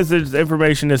the thing is, the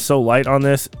information is so light on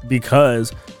this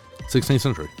because 16th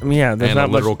century. I mean, yeah, there's and not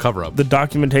a literal much, cover-up. The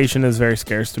documentation is very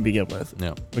scarce to begin with.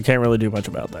 Yeah. We can't really do much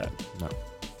about that. No.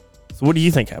 So what do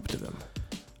you think happened to them?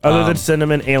 Other than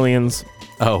cinnamon aliens.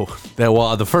 Oh,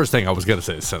 well, the first thing I was going to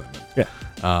say is cinnamon. Yeah.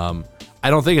 I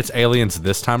don't think it's aliens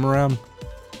this time around,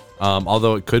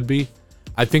 although it could be.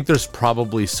 I think there's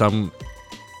probably some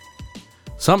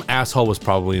asshole was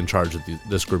probably in charge of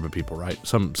this group of people, right?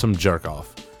 Some jerk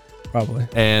off. Probably.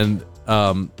 And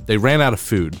they ran out of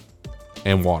food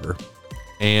and water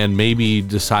and maybe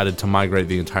decided to migrate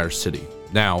the entire city.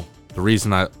 Now, the reason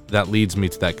that leads me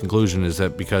to that conclusion is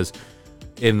that because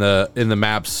in the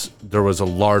maps, there was a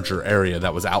larger area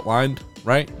that was outlined,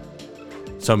 right?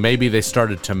 So maybe they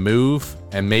started to move,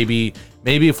 and maybe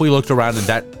if we looked around in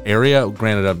that area,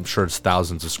 granted, I'm sure it's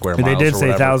thousands of square miles. They did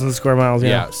say thousands of square miles, yeah.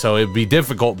 Yeah, so it'd be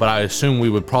difficult, but I assume we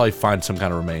would probably find some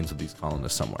kind of remains of these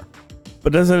colonists somewhere.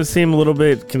 But doesn't it seem a little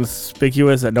bit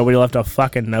conspicuous that nobody left a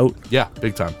fucking note? Yeah,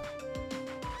 big time.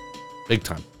 Big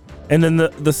time. And then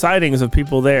the sightings of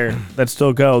people there that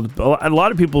still go. A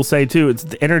lot of people say too, it's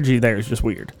the energy there is just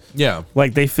weird. Yeah.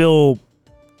 Like they feel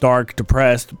dark,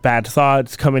 depressed, bad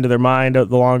thoughts come into their mind the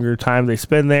longer time they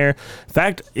spend there. In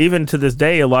fact, even to this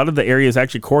day, a lot of the area is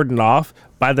actually cordoned off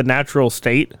by the Natural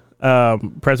State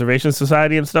Preservation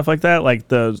Society and stuff like that. Like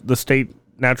the state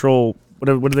natural, what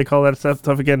do they call that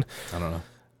stuff again? I don't know.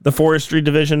 The forestry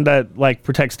division that like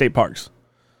protects state parks.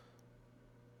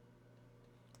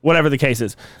 Whatever the case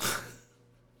is.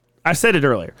 I said it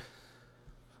earlier.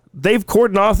 They've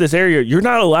cordoned off this area. You're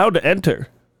not allowed to enter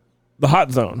the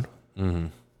hot zone. Mm-hmm.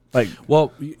 Like,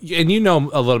 well, and you know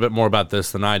a little bit more about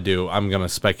this than I do. I'm going to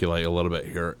speculate a little bit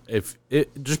here. If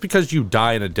it just because you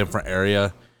die in a different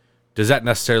area, does that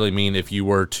necessarily mean if you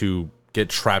were to get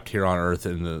trapped here on Earth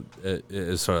in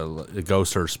sort of a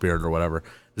ghost or a spirit or whatever,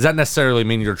 does that necessarily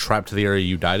mean you're trapped to the area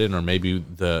you died in, or maybe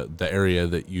the area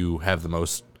that you have the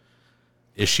most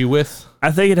issue with?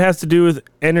 I think it has to do with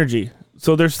energy.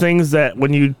 So there's things that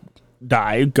when you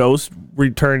die, ghosts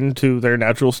return to their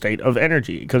natural state of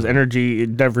energy because energy, it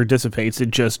never dissipates,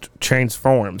 it just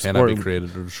transforms. Cannot be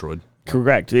created or destroyed.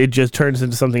 Correct. It just turns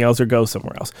into something else or goes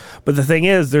somewhere else. But the thing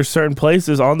is, there's certain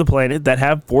places on the planet that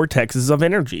have vortexes of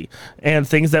energy and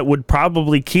things that would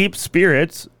probably keep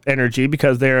spirits' energy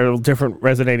because they're a different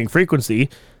resonating frequency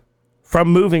from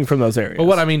moving from those areas. But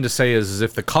what I mean to say is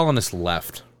if the colonists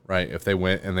left, right, if they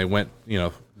went, you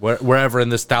know, wherever in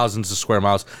this thousands of square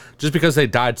miles, just because they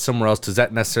died somewhere else, does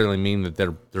that necessarily mean that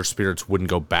their spirits wouldn't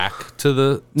go back to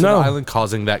the island,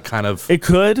 causing that kind of... It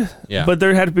could, yeah. But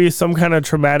there had to be some kind of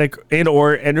traumatic and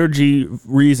or energy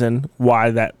reason why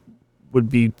that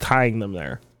would be tying them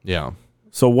there. Yeah.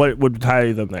 So what would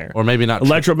tie them there? Or maybe not...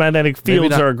 Electromagnetic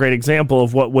fields are a great example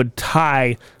of what would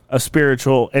tie a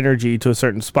spiritual energy to a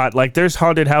certain spot. Like there's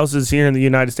haunted houses here in the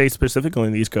United States, specifically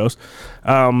in the East Coast,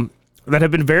 that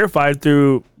have been verified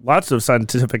through lots of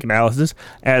scientific analysis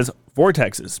as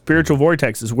vortexes, spiritual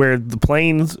vortexes, where the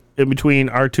planes in between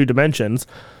our two dimensions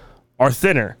are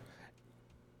thinner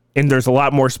and there's a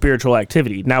lot more spiritual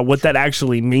activity. Now, what that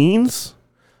actually means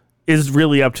is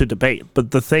really up to debate.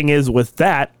 But the thing is with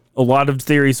that, a lot of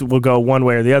theories will go one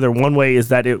way or the other. One way is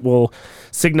that it will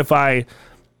signify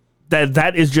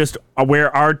that is just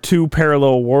where our two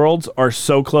parallel worlds are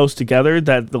so close together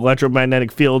that the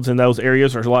electromagnetic fields in those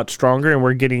areas are a lot stronger, and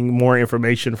we're getting more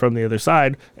information from the other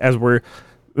side as we're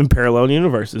in parallel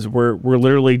universes. We're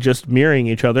literally just mirroring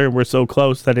each other, and we're so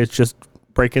close that it's just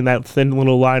breaking that thin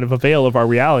little line of a veil of our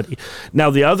reality. Now,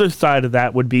 the other side of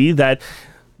that would be that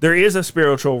there is a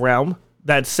spiritual realm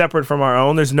that's separate from our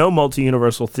own. There's no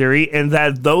multi-universal theory, and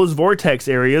that those vortex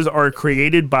areas are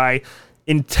created by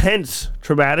intense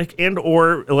traumatic and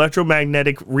or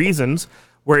electromagnetic reasons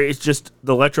where it's just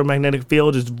the electromagnetic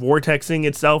field is vortexing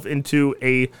itself into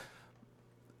a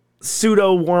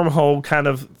pseudo wormhole kind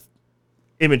of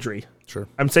imagery. Sure.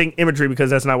 I'm saying imagery because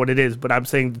that's not what it is, but I'm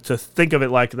saying to think of it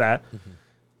like that. Mm-hmm.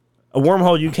 A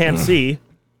wormhole you can't see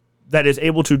that is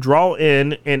able to draw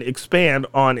in and expand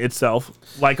on itself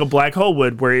like a black hole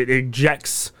would, where it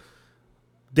ejects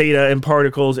data and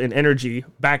particles and energy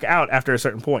back out after a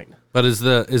certain point. But is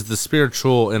the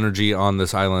spiritual energy on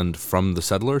this island from the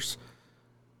settlers?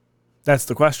 That's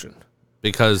the question.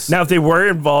 Because now, if they were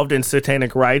involved in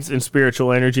satanic rites and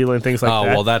spiritual energy and things like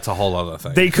that, well, that's a whole other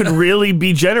thing. They could really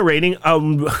be generating a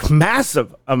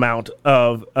massive amount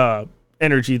of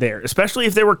energy there, especially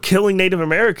if they were killing Native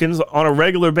Americans on a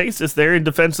regular basis there in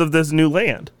defense of this new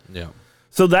land. Yeah.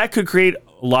 So that could create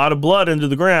a lot of blood into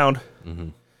the ground, mm-hmm.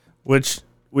 which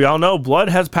we all know blood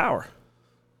has power.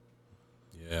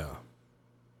 Yeah.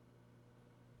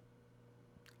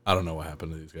 I don't know what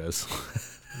happened to these guys.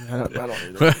 I don't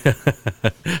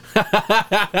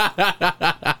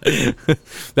either.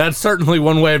 That's certainly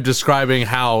one way of describing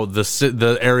how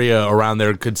the area around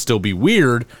there could still be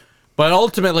weird, but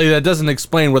ultimately that doesn't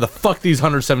explain where the fuck these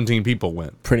 117 people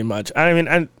went. Pretty much. I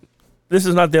mean, this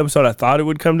is not the episode I thought it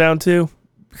would come down to,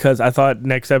 because I thought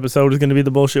next episode was going to be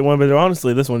the bullshit one, but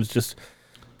honestly, this one's just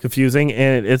confusing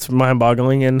and it's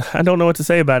mind-boggling, and I don't know what to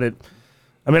say about it.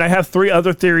 I mean, I have 3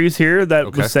 other theories here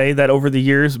that would say that over the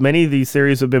years, many of these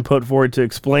theories have been put forward to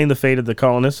explain the fate of the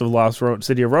colonists of the lost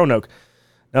city of Roanoke.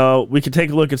 Now, we could take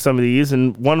a look at some of these,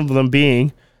 and one of them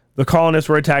being the colonists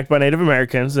were attacked by Native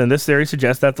Americans, and this theory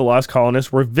suggests that the lost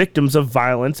colonists were victims of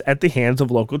violence at the hands of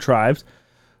local tribes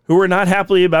who were not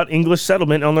happy about English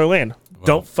settlement on their land. Well,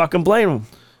 don't fucking blame them.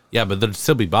 Yeah, but there'd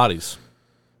still be bodies.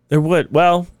 There would.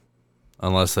 Well,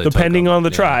 unless they depending on the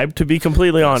tribe, to be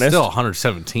completely honest. Still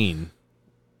 117.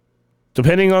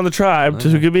 Depending on the tribe,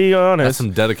 to be honest. That's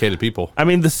some dedicated people. I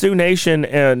mean, the Sioux Nation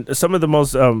and some of the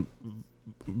most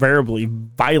variably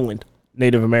violent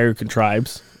Native American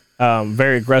tribes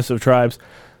Very aggressive tribes.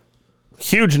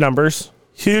 Huge numbers,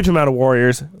 huge amount of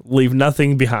warriors, leave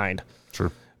nothing behind.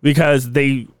 Sure. Because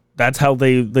that's how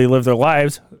they live their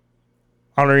lives,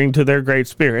 honoring to their great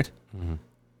spirit. Mm-hmm.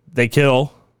 They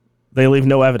kill, they leave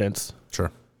no evidence.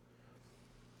 Sure.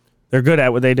 They're good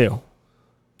at what they do.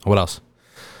 What else?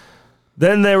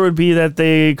 Then there would be that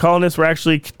the colonists were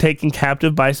actually taken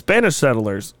captive by Spanish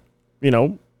settlers,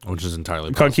 which is entirely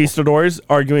possible. Conquistadors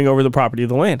arguing over the property of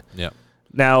the land. Yeah.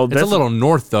 Now it's a little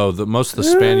north though. Most of the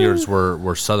Spaniards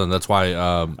were southern. That's why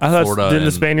I thought, Florida. Didn't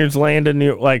the Spaniards land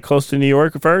in close to New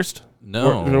York first?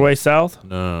 No, on their way south.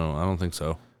 No, I don't think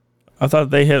so. I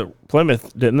thought they hit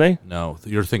Plymouth, didn't they? No,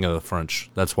 you're thinking of the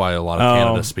French. That's why a lot of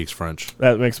Canada speaks French.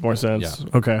 That makes more sense.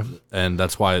 Yeah. Okay. And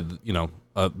that's why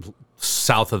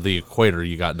south of the equator,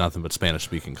 you got nothing but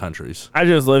Spanish-speaking countries. I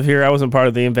just live here. I wasn't part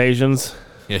of the invasions.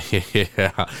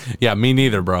 Yeah, me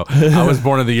neither, bro. I was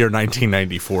born in the year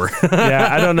 1994. Yeah,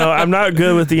 I don't know. I'm not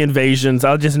good with the invasions.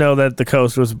 I'll just know that the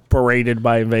coast was berated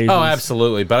by invasions. Oh,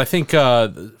 absolutely. But I think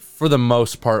for the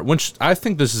most part, which I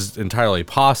think this is entirely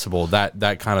possible,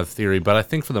 that kind of theory, but I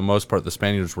think for the most part, the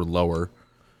Spaniards were lower.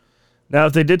 Now,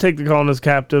 if they did take the colonists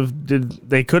captive,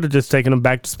 they could have just taken them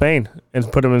back to Spain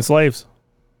and put them in slaves.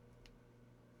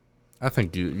 I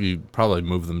think you probably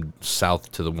move them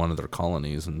south to one of their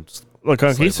colonies and. Look,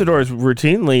 conquistadors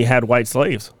routinely had white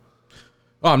slaves.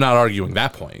 Oh, I'm not arguing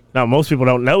that point. Now, most people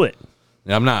don't know it.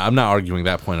 I'm not arguing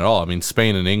that point at all. I mean,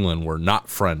 Spain and England were not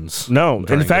friends. No,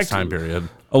 during in fact, this time period.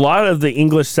 A lot of the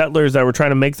English settlers that were trying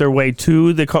to make their way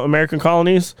to the American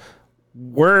colonies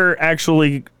were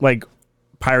actually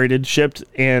pirated, shipped,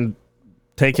 and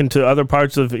taken to other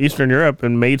parts of Eastern Europe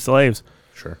and made slaves.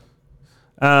 Sure.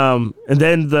 And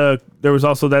then there was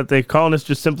also that the colonists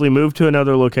just simply moved to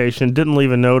another location, didn't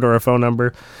leave a note or a phone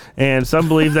number, and some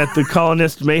believe that the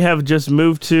colonists may have just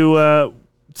moved to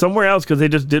somewhere else because they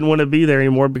just didn't want to be there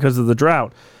anymore because of the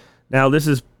drought. Now, this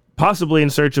is possibly in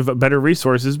search of better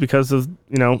resources because of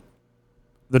the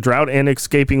drought and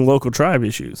escaping local tribe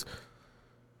issues.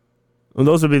 Well,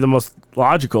 those would be the most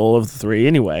logical of the three,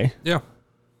 anyway. Yeah.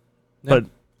 But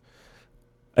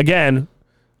again.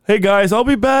 Hey guys, I'll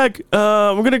be back.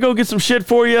 We're going to go get some shit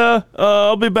for you.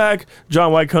 I'll be back.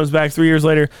 John White comes back 3 years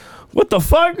later. What the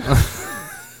fuck?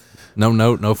 No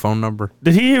note, no phone number.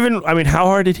 Did he even, how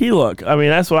hard did he look?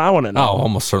 That's what I want to know. Oh,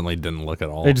 almost certainly didn't look at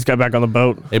all. They just got back on the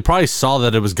boat. They probably saw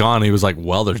that it was gone. He was like,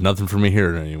 well, there's nothing for me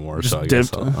here anymore. Just so I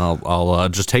guess I'll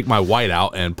just take my white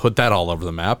out and put that all over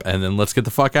the map, and then let's get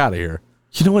the fuck out of here.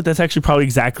 You know what? That's actually probably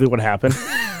exactly what happened.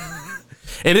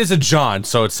 It is a John,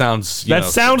 so it sounds...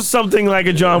 sounds something like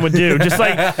a John would do. Just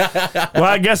like, well,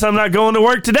 I guess I'm not going to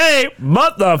work today,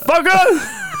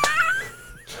 motherfucker.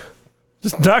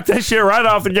 Just knock that shit right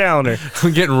off the calendar.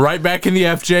 I'm getting right back in the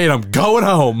FJ, and I'm going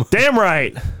home. Damn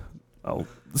right. Oh,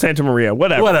 Santa Maria,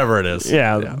 whatever. Whatever it is.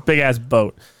 Yeah. Big-ass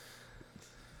boat.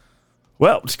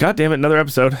 Well, God damn it, another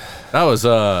episode. That was,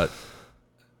 I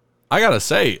gotta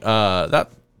say,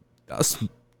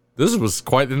 this was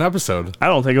quite an episode. I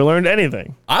don't think I learned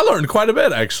anything. I learned quite a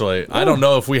bit, actually. I don't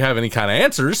know if we have any kind of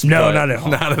answers. No, not at all.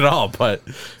 Not at all, but...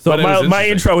 So my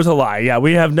intro was a lie. Yeah,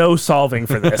 we have no solving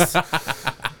for this.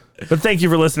 But thank you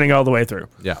for listening all the way through.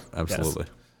 Yeah, absolutely.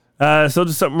 Yes. So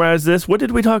to summarize this, what did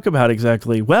we talk about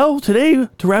exactly? Well, today,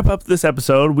 to wrap up this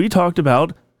episode, we talked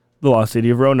about the lost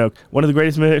city of Roanoke. One of the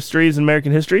greatest mysteries in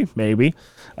American history? Maybe.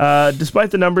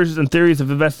 Despite the numbers and theories of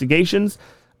investigations...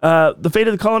 the fate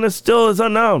of the colonists still is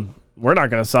unknown. We're not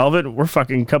going to solve it. We're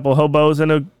fucking couple hobos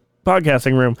in a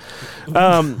podcasting room.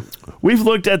 We've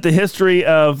looked at the history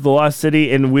of the lost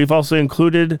city, and we've also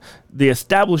included the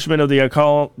establishment of the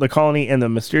colony and the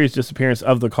mysterious disappearance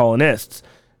of the colonists.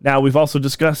 Now, we've also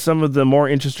discussed some of the more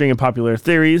interesting and popular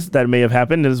theories that may have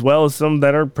happened, as well as some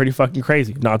that are pretty fucking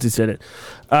crazy. Nazis did it.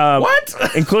 What?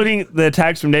 Including the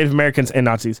attacks from Native Americans and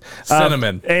Nazis.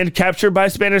 Cinnamon. And captured by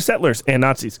Spanish settlers and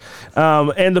Nazis.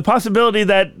 And the possibility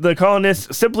that the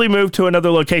colonists simply moved to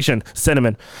another location.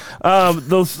 Cinnamon.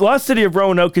 The lost city of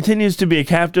Roanoke continues to be a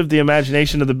captive the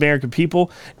imagination of the American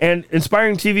people and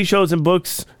inspiring TV shows and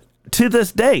books to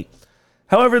this day.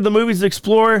 However, the movies that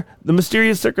explore the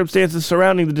mysterious circumstances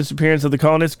surrounding the disappearance of the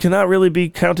colonists cannot really be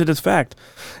counted as fact.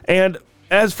 And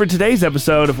as for today's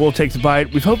episode of Wolf Takes a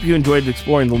Bite, we hope you enjoyed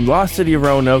exploring the lost city of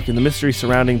Roanoke and the mystery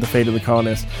surrounding the fate of the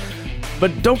colonists.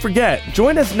 But don't forget,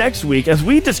 join us next week as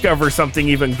we discover something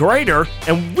even greater,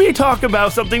 and we talk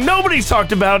about something nobody's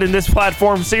talked about in this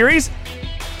platform series,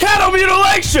 cattle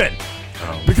mutilation!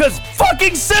 Because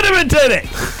fucking Cinnamon did it!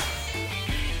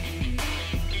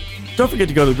 Don't forget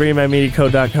to go to the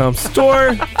greenmanmediaco.com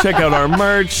store, check out our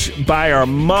merch, buy our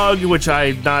mug, which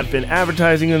I've not been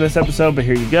advertising in this episode, but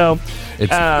here you go.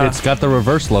 It's got the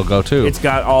reverse logo, too. It's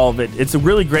got all of it. It's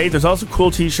really great. There's also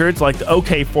cool t-shirts like the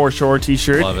OK Foreshore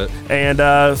t-shirt. Love it.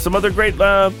 And some other great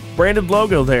branded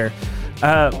logo there.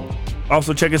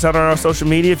 Also, check us out on our social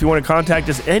media. If you want to contact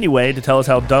us anyway to tell us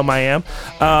how dumb I am,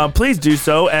 please do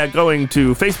so at going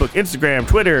to Facebook, Instagram,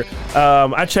 Twitter.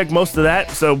 I check most of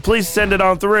that, so please send it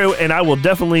on through, and I will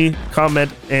definitely comment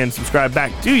and subscribe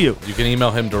back to you. You can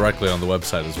email him directly on the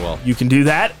website as well. You can do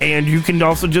that, and you can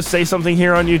also just say something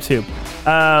here on YouTube.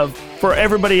 For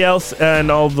everybody else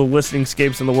and all the listening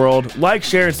scapes in the world, like,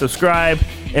 share, and subscribe,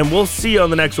 and we'll see you on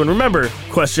the next one. Remember,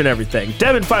 question everything.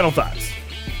 Devin, final thoughts.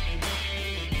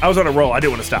 I was on a roll. I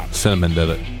didn't want to stop. Cinnamon did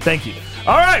it. Thank you.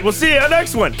 All right, we'll see you on the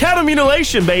next one. Cattle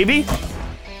mutilation, baby.